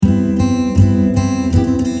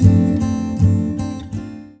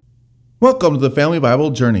Welcome to the Family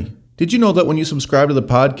Bible Journey. Did you know that when you subscribe to the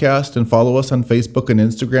podcast and follow us on Facebook and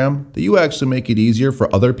Instagram, that you actually make it easier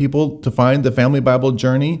for other people to find the Family Bible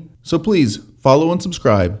Journey? So please follow and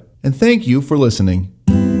subscribe. And thank you for listening.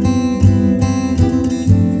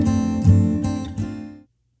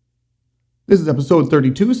 This is episode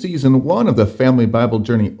 32, season 1 of the Family Bible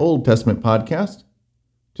Journey Old Testament podcast.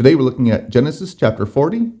 Today we're looking at Genesis chapter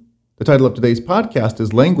 40. The title of today's podcast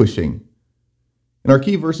is Languishing. And our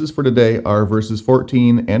key verses for today are verses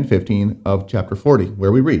 14 and 15 of chapter 40,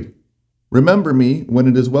 where we read, "Remember me when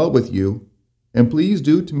it is well with you, and please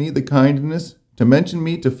do to me the kindness to mention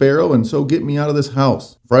me to Pharaoh, and so get me out of this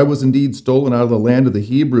house. For I was indeed stolen out of the land of the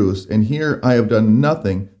Hebrews, and here I have done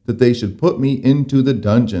nothing that they should put me into the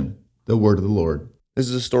dungeon." The word of the Lord. This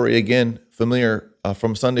is a story, again, familiar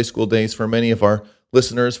from Sunday school days for many of our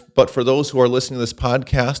listeners, but for those who are listening to this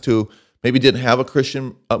podcast who maybe didn't have a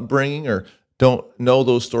Christian upbringing or don't know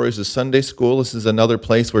those stories of Sunday school, this is another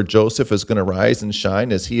place where Joseph is going to rise and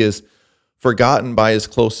shine as he is forgotten by his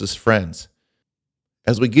closest friends.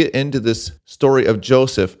 As we get into this story of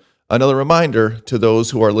Joseph, another reminder to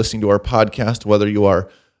those who are listening to our podcast, whether you are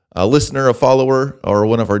a listener, a follower, or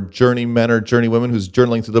one of our journeymen or journeywomen who's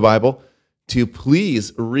journaling through the Bible, to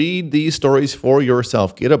please read these stories for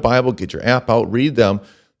yourself. Get a Bible, get your app out, read them.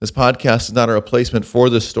 This podcast is not a replacement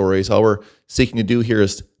for the stories. All we're seeking to do here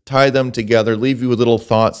is tie them together, leave you with little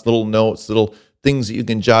thoughts, little notes, little things that you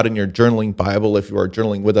can jot in your journaling Bible if you are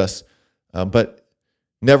journaling with us. But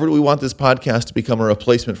never do we want this podcast to become a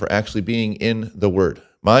replacement for actually being in the Word.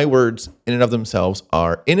 My words in and of themselves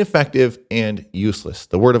are ineffective and useless.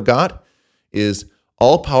 The Word of God is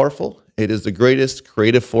all-powerful. It is the greatest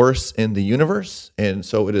creative force in the universe, and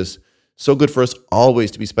so it is so good for us always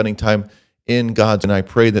to be spending time in God's, and I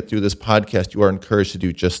pray that through this podcast you are encouraged to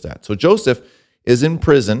do just that. So Joseph is in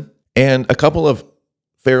prison, and a couple of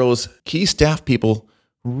Pharaoh's key staff people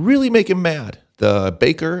really make him mad. The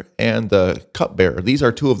baker and the cupbearer. These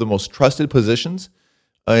are two of the most trusted positions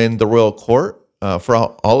in the royal court for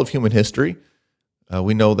all of human history.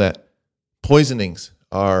 We know that poisonings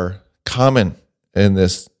are common in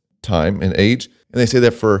this time and age, and they say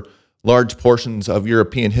that for large portions of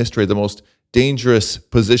European history, the most dangerous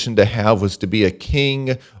position to have was to be a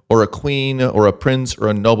king or a queen or a prince or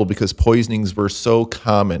a noble, because poisonings were so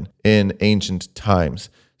common in ancient times.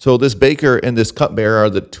 So this baker and this cupbearer are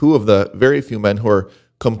the two of the very few men who are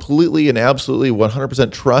completely and absolutely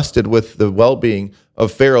 100% trusted with the well-being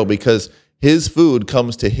of Pharaoh, because his food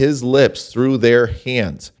comes to his lips through their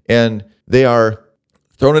hands. And they are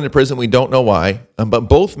thrown into prison. We don't know why, but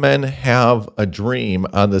both men have a dream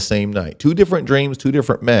on the same night. Two different dreams, two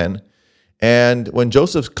different men. And when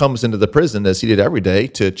Joseph comes into the prison, as he did every day,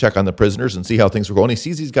 to check on the prisoners and see how things were going, he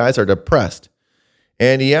sees these guys are depressed.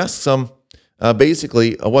 And he asks them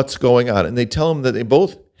basically what's going on. And they tell him that they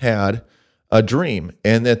both had a dream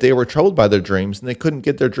and that they were troubled by their dreams and they couldn't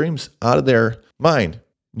get their dreams out of their mind.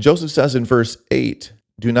 Joseph says in verse 8,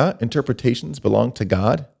 "Do not interpretations belong to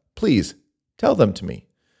God? Please tell them to me."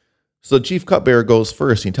 So the chief cupbearer goes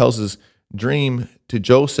first. He tells his dream to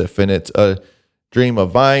Joseph, and it's a dream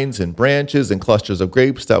of vines and branches and clusters of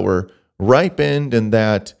grapes that were ripened, and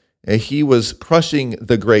that he was crushing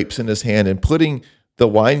the grapes in his hand and putting the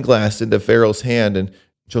wine glass into Pharaoh's hand. And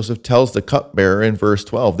Joseph tells the cupbearer in verse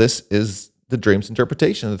 12, this is the dream's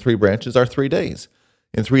interpretation. The 3 branches are 3 days.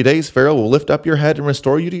 In 3 days, Pharaoh will lift up your head and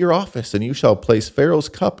restore you to your office, and you shall place Pharaoh's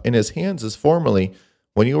cup in his hands as formerly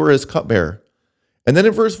when you were his cupbearer. And then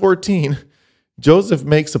in verse 14, Joseph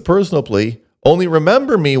makes a personal plea. "Only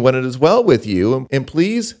remember me when it is well with you, and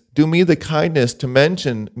please do me the kindness to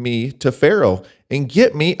mention me to Pharaoh and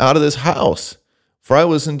get me out of this house. For I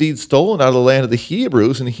was indeed stolen out of the land of the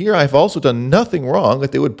Hebrews, and here I have also done nothing wrong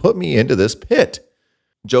that they would put me into this pit."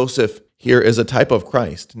 Joseph here is a type of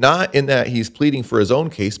Christ, not in that he's pleading for his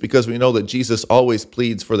own case, because we know that Jesus always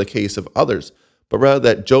pleads for the case of others, but rather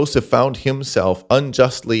that Joseph found himself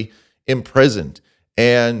unjustly imprisoned,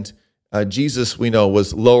 and Jesus, we know,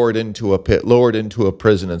 was lowered into a pit, lowered into a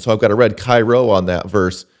prison. And so I've got a red Cairo on that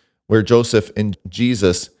verse where Joseph and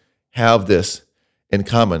Jesus have this in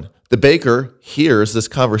common. The baker hears this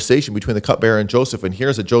conversation between the cupbearer and Joseph, and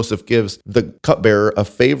hears that Joseph gives the cupbearer a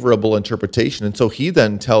favorable interpretation. And so he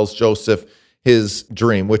then tells Joseph his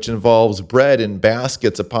dream, which involves bread in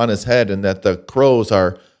baskets upon his head, and that the crows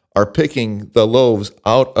are picking the loaves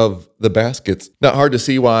out of the baskets. Not hard to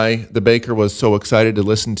see why the baker was so excited to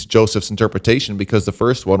listen to Joseph's interpretation, because the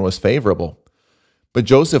first one was favorable. But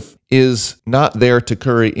Joseph is not there to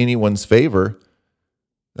curry anyone's favor.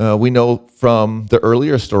 We know from the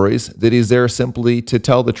earlier stories that he's there simply to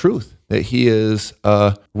tell the truth, that he is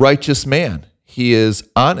a righteous man. He is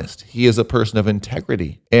honest. He is a person of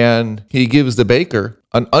integrity. And he gives the baker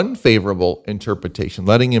an unfavorable interpretation,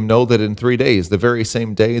 letting him know that in 3 days, the very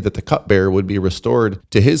same day that the cupbearer would be restored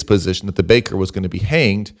to his position, that the baker was going to be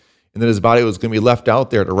hanged, and that his body was going to be left out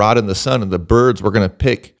there to rot in the sun, and the birds were going to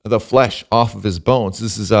pick the flesh off of his bones.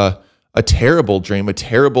 This is a terrible dream, a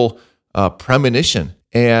terrible premonition.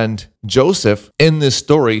 And Joseph, in this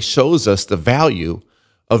story, shows us the value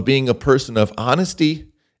of being a person of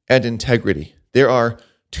honesty and integrity. There are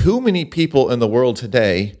too many people in the world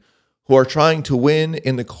today who are trying to win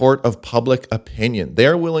in the court of public opinion.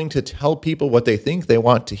 They're willing to tell people what they think they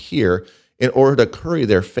want to hear in order to curry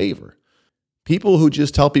their favor. People who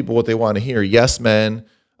just tell people what they want to hear, yes men,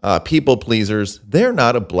 people pleasers, they're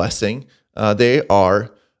not a blessing. They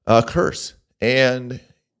are a curse. And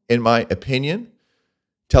in my opinion,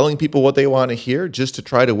 telling people what they want to hear just to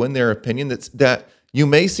try to win their opinion, that you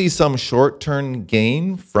may see some short-term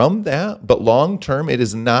gain from that, but long-term, it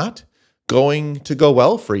is not going to go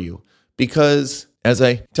well for you. Because as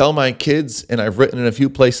I tell my kids, and I've written in a few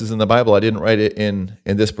places in the Bible, I didn't write it in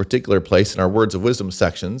this particular place in our Words of Wisdom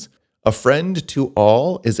sections, a friend to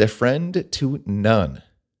all is a friend to none.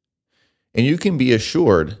 And you can be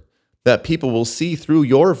assured that people will see through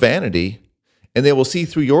your vanity and they will see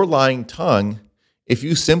through your lying tongue if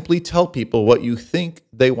you simply tell people what you think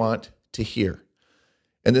they want to hear.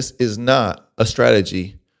 And this is not a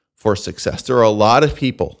strategy for success. There are a lot of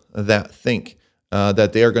people that think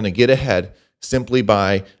that they are going to get ahead simply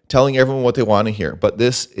by telling everyone what they want to hear. But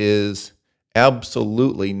this is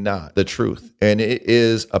absolutely not the truth. And it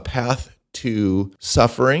is a path to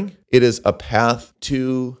suffering. It is a path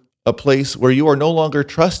to a place where you are no longer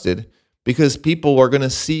trusted because people are going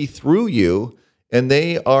to see through you and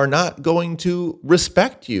they are not going to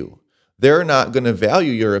respect you. They're not going to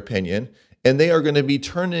value your opinion. And they are going to be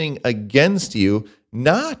turning against you,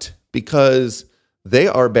 not because they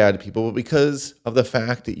are bad people, but because of the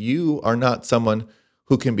fact that you are not someone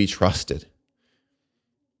who can be trusted.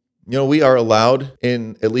 You know, we are allowed,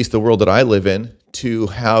 in at least the world that I live in, to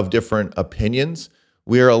have different opinions.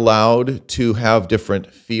 We are allowed to have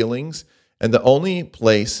different feelings. And the only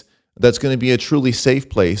place that's going to be a truly safe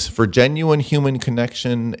place for genuine human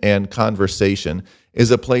connection and conversation is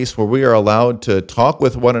a place where we are allowed to talk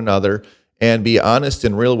with one another and be honest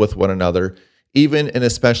and real with one another, even and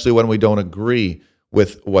especially when we don't agree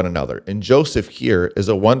with one another. And Joseph here is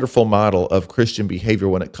a wonderful model of Christian behavior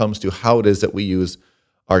when it comes to how it is that we use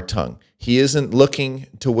our tongue. He isn't looking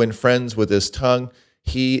to win friends with his tongue.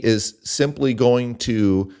 He is simply going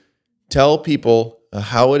to tell people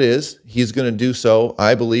how it is. He's going to do so,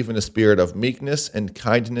 I believe, in a spirit of meekness and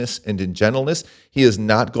kindness and in gentleness. He is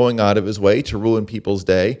not going out of his way to ruin people's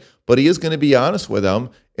day, but he is going to be honest with them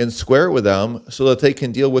and square with them so that they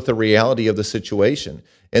can deal with the reality of the situation.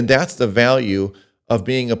 And that's the value of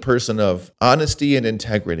being a person of honesty and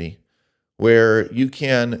integrity, where you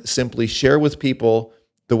can simply share with people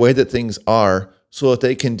the way that things are so that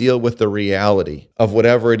they can deal with the reality of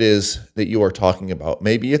whatever it is that you are talking about.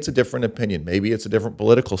 Maybe it's a different opinion. Maybe it's a different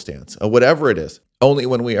political stance. Whatever it is. Only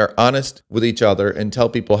when we are honest with each other and tell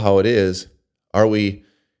people how it is, are we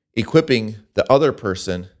equipping the other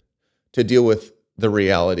person to deal with the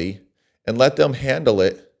reality and let them handle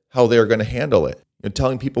it how they're going to handle it. And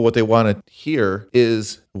telling people what they want to hear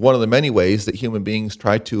is one of the many ways that human beings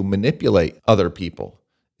try to manipulate other people.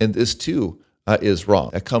 And this too is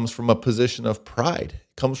wrong. It comes from a position of pride.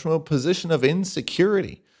 It comes from a position of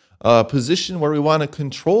insecurity, a position where we want to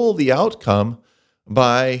control the outcome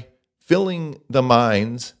by filling the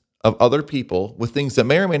minds of other people with things that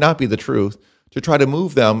may or may not be the truth to try to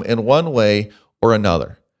move them in one way or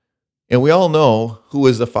another. And we all know who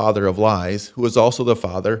is the father of lies, who is also the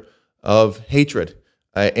father of hatred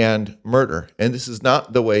and murder. And this is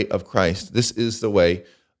not the way of Christ. This is the way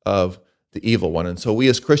of the evil one. And so we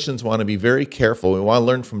as Christians want to be very careful. We want to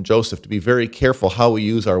learn from Joseph to be very careful how we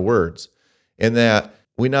use our words, and that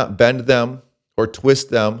we not bend them or twist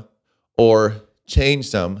them or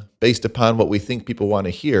change them based upon what we think people want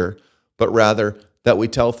to hear, but rather that we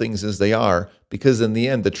tell things as they are, because in the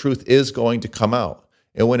end, the truth is going to come out.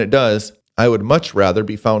 And when it does, I would much rather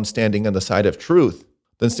be found standing on the side of truth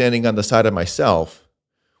than standing on the side of myself,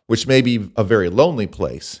 which may be a very lonely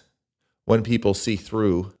place when people see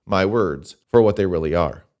through my words for what they really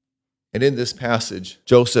are. And in this passage,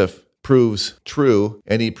 Joseph proves true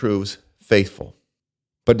and he proves faithful.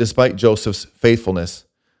 But despite Joseph's faithfulness,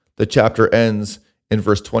 the chapter ends in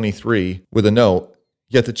verse 23 with a note,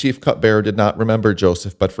 "Yet the chief cupbearer did not remember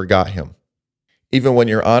Joseph, but forgot him." Even when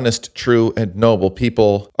you're honest, true, and noble,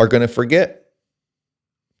 people are going to forget.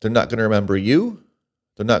 They're not going to remember you.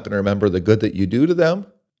 They're not going to remember the good that you do to them.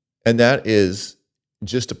 And that is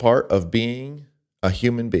just a part of being a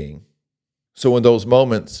human being. So in those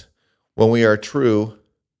moments when we are true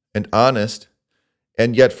and honest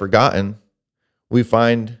and yet forgotten, we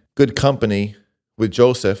find good company with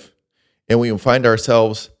Joseph, and we find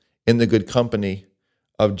ourselves in the good company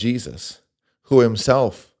of Jesus, who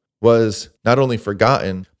himself was not only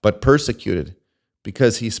forgotten, but persecuted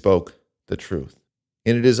because he spoke the truth.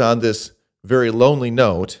 And it is on this very lonely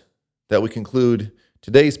note that we conclude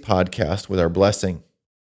today's podcast with our blessing.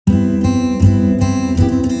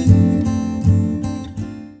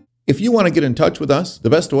 If you want to get in touch with us, the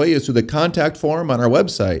best way is through the contact form on our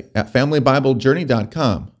website at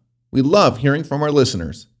familybiblejourney.com. We love hearing from our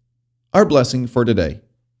listeners. Our blessing for today.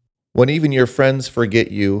 When even your friends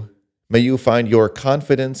forget you, may you find your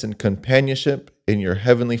confidence and companionship in your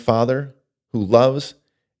Heavenly Father, who loves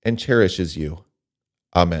and cherishes you.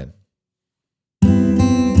 Amen.